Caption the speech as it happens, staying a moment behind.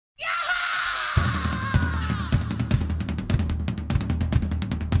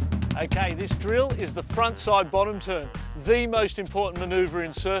Okay, this drill is the front side bottom turn, the most important manoeuvre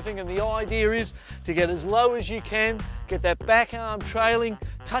in surfing, and the idea is to get as low as you can, get that back arm trailing,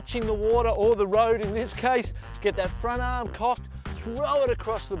 touching the water or the road in this case, get that front arm cocked, throw it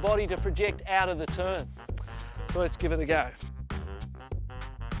across the body to project out of the turn. So let's give it a go.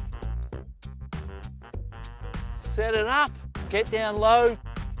 Set it up, get down low,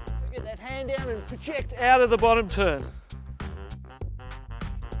 get that hand down and project out of the bottom turn.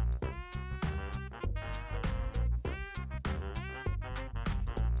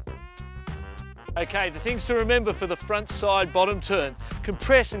 Okay, the things to remember for the front side bottom turn.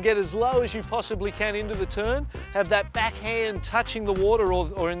 Compress and get as low as you possibly can into the turn. Have that back hand touching the water,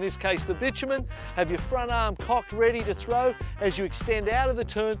 or in this case the bitumen. Have your front arm cocked ready to throw. As you extend out of the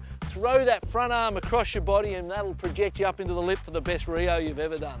turn, throw that front arm across your body and that'll project you up into the lip for the best Rio you've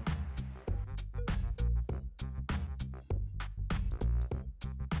ever done.